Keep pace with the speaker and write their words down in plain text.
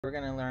What we're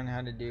going to learn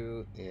how to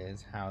do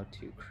is how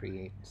to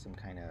create some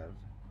kind of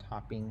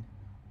topping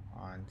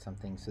on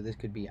something. So this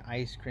could be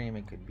ice cream,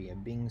 it could be a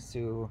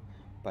bingsu,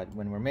 but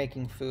when we're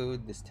making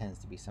food, this tends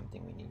to be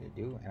something we need to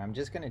do. And I'm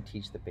just going to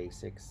teach the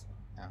basics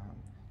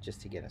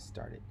just to get us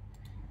started.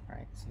 All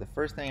right, so the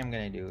first thing I'm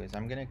going to do is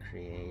I'm going to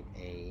create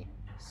a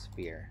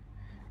sphere.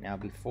 Now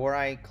before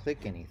I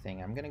click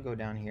anything, I'm going to go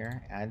down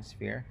here, add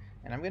sphere,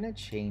 and I'm going to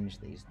change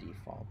these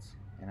defaults.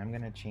 And I'm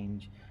going to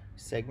change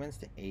segments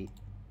to 8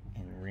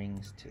 and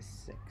rings to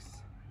 6.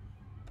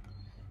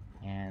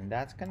 And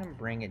that's going to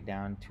bring it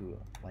down to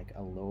like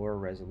a lower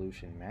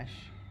resolution mesh,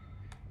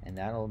 and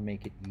that'll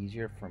make it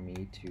easier for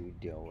me to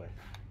deal with.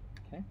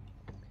 Okay.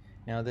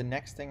 Now the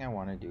next thing I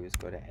want to do is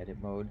go to edit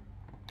mode,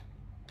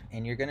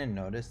 and you're going to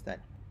notice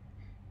that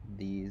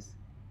these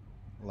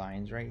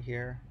lines right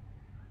here,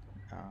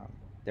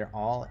 they're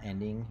all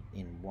ending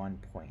in one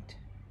point.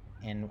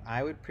 And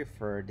I would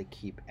prefer to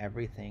keep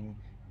everything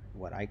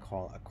what I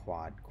call a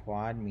quad.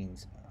 Quad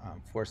means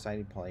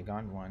four-sided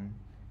polygon, 1,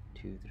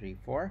 2, 3,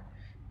 4.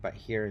 But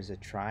here is a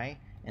try,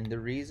 and the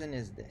reason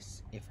is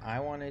this. If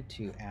I wanted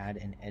to add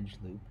an edge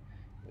loop,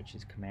 which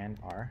is Command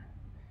R,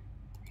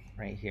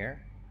 right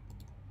here,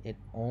 it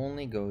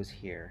only goes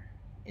here.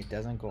 It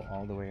doesn't go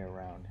all the way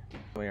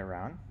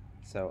around.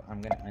 So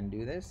I'm going to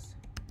undo this,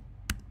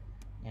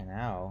 and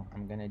now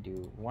I'm going to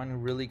do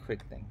one really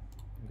quick thing.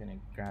 I'm going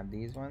to grab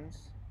these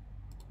ones,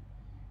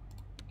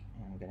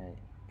 and I'm going to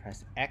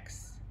press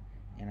X,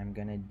 and I'm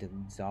going to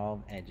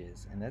dissolve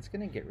edges, and that's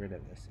going to get rid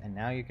of this. And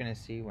now you're going to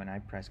see when I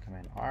press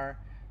Command R,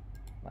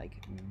 like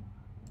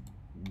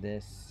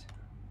this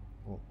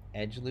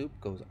edge loop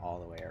goes all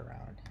the way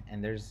around.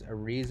 And there's a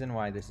reason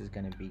why this is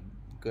going to be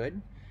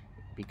good,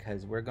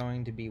 because we're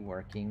going to be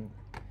working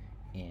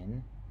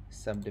in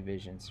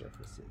subdivision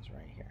surfaces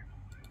right here,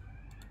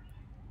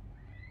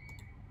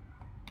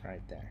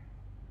 right there.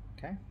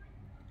 Okay,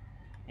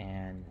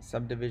 and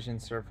subdivision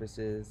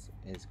surfaces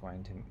is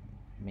going to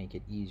make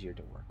it easier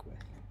to work with.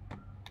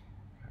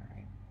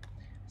 Alright,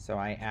 so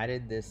I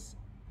added this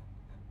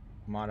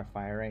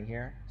modifier right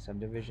here,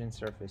 subdivision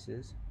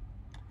surfaces.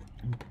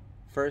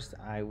 First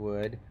I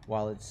would,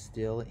 while it's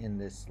still in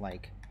this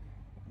like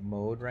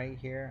mode right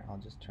here, I'll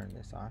just turn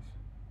this off.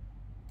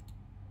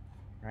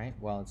 Right,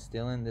 while it's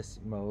still in this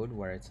mode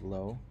where it's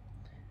low,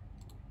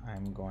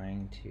 I'm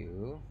going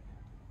to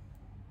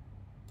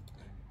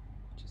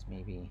just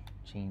maybe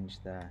change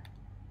the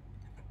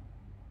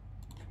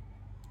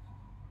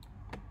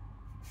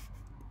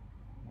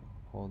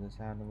pull this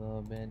out a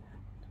little bit,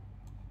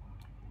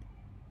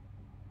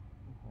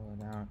 pull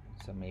it out,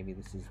 so maybe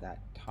this is that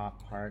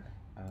top part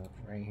of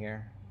right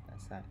here,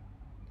 that's that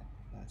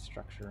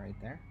structure right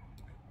there.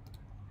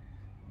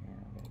 And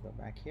I'm going to go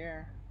back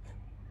here,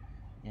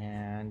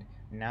 and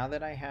now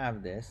that I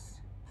have this,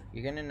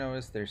 you're going to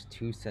notice there's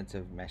two sets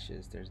of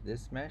meshes. There's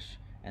this mesh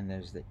and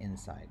there's the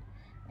inside,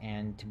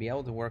 and to be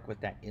able to work with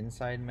that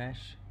inside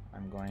mesh,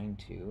 I'm going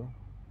to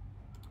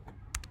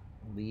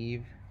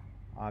leave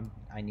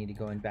I need to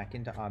go back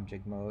into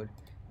object mode,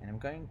 and I'm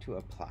going to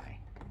apply.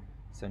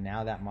 So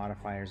now that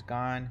modifier is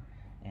gone,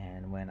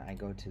 and when I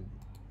go to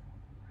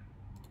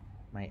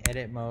my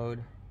edit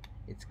mode,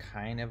 it's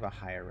kind of a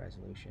higher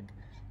resolution.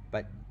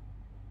 But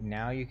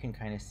now you can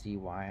kind of see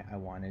why I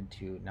wanted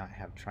to not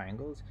have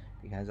triangles,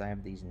 because I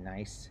have these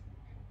nice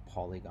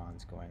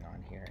polygons going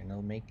on here, and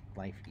it'll make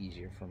life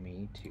easier for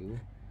me to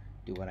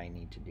do what I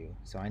need to do.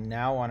 So I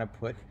now want to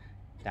put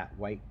that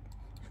white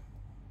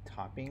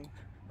topping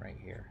right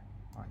here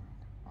on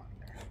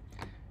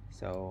there.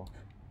 So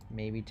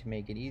maybe to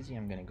make it easy,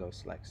 I'm going to go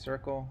select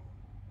circle,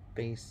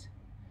 base,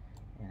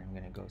 and I'm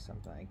going to go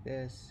something like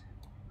this.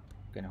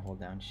 I'm going to hold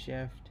down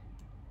shift,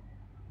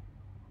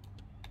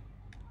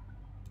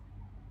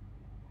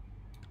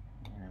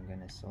 and I'm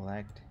going to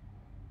select.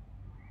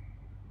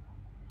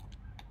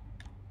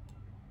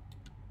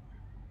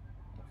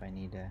 If I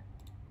need to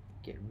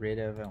get rid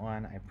of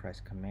one, I press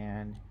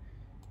command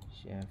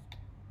shift,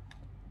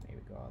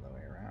 maybe go all the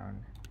way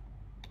around.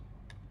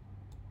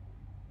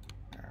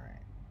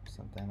 Alright,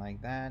 something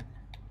like that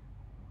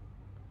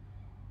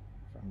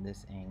from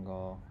this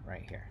angle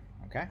right here.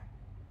 Okay,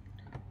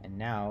 and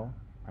now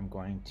I'm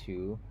going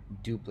to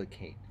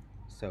duplicate.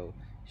 So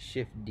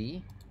shift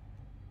D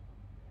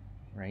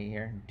right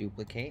here,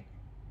 duplicate,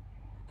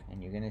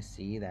 and you're gonna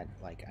see that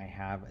like I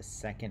have a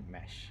second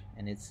mesh,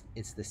 and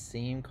it's the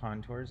same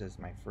contours as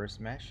my first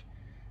mesh.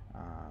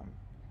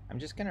 I'm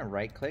just gonna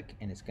right click,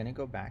 and it's gonna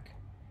go back,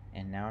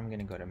 and now I'm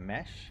gonna go to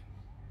mesh,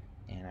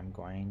 and I'm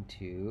going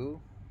to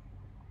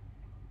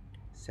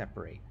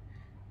separate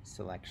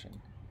selection.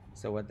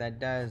 So what that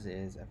does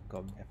is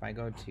if I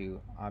go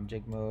to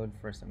object mode,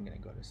 first I'm going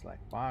to go to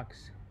select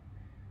box,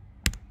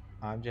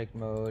 object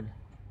mode,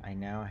 I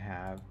now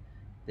have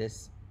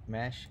this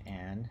mesh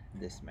and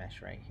this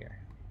mesh right here,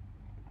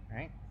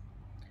 right?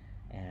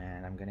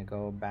 And I'm going to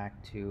go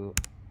back to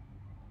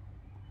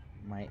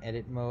my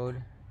edit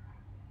mode.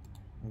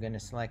 I'm going to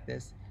select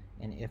this,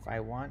 and if I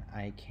want,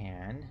 I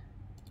can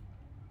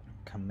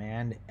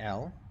command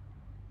L,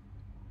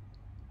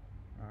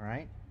 all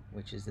right,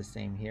 which is the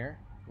same here,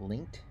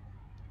 linked,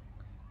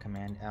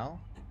 Command L,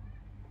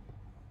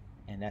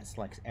 and that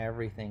selects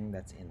everything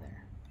that's in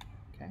there.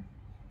 Okay.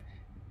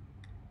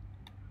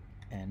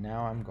 And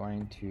now I'm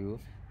going to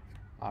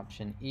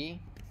Option E,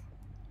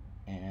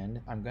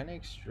 and I'm going to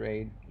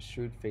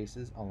extrude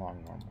faces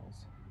along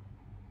normals.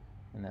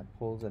 And that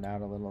pulls it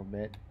out a little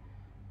bit,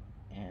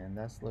 and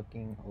that's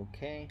looking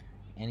okay.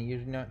 And you're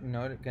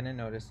going to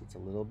notice it's a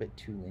little bit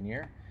too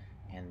linear,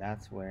 and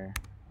that's where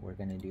we're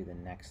going to do the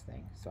next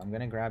thing. So I'm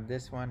going to grab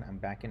this one. I'm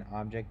back in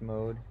object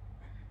mode.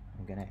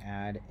 I'm going to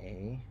add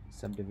a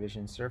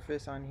subdivision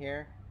surface on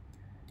here.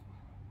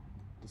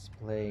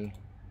 Display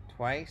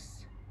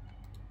twice.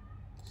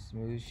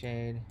 Smooth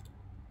shade.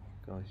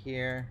 Go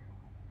here.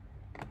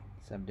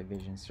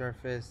 Subdivision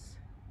surface.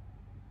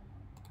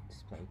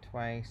 Display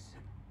twice.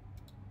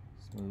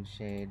 Smooth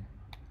shade.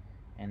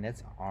 And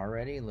that's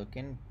already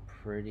looking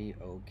pretty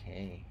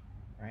okay,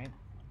 right?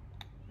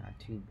 Not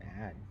too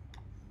bad.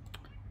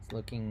 It's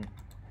looking,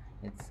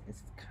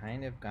 it's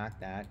kind of got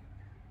that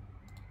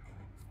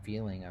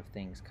feeling of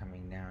things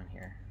coming down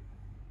here.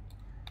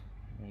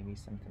 Maybe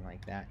something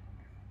like that.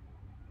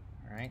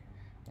 All right,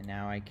 and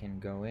now I can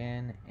go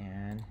in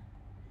and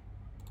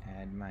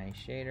add my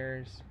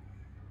shaders.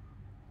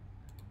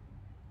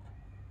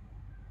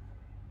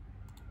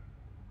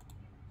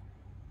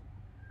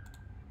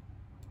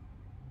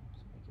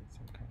 Just make it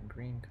some kind of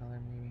green color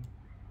maybe.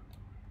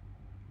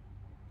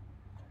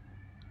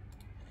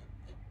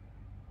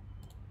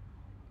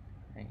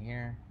 Right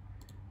here,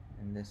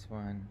 and this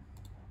one,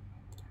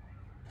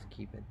 let's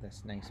keep it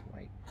this nice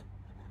white.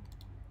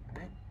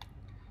 All right,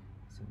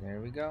 so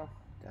there we go.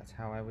 That's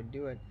how I would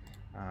do it.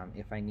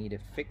 If I need to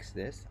fix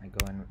this, I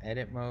go in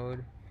edit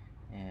mode,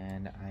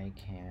 and I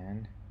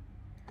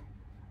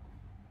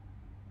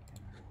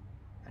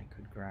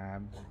could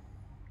grab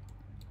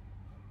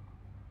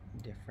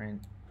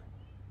different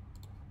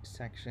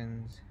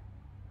sections,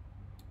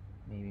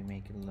 maybe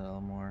make it a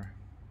little more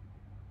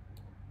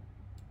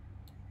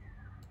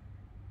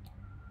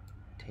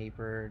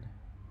tapered,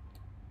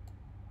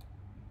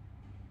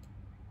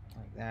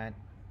 like that.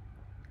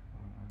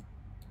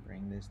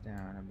 Bring this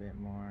down a bit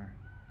more,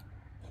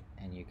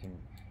 and you can,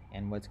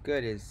 and what's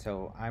good is,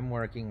 so I'm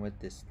working with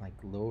this like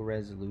low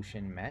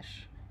resolution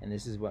mesh, and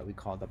this is what we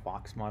call the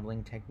box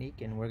modeling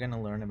technique, and we're going to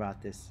learn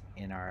about this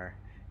in our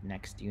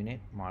next unit,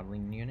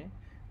 modeling unit,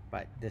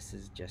 but this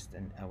is just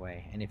a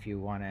way. And if you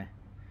want to,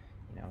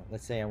 you know,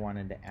 let's say I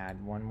wanted to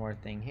add one more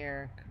thing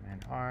here,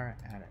 Command R,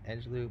 add an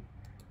edge loop,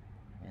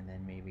 and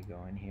then maybe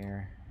go in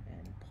here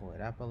and pull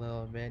it up a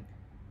little bit,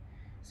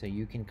 so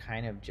you can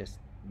kind of just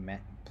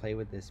play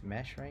with this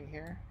mesh right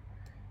here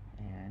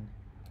and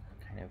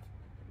kind of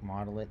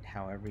model it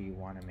however you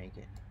want to make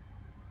it,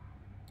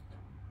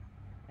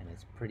 and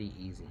it's pretty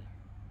easy.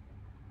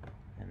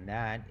 And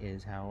that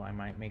is how I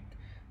might make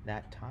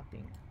that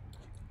topping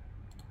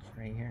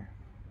right here.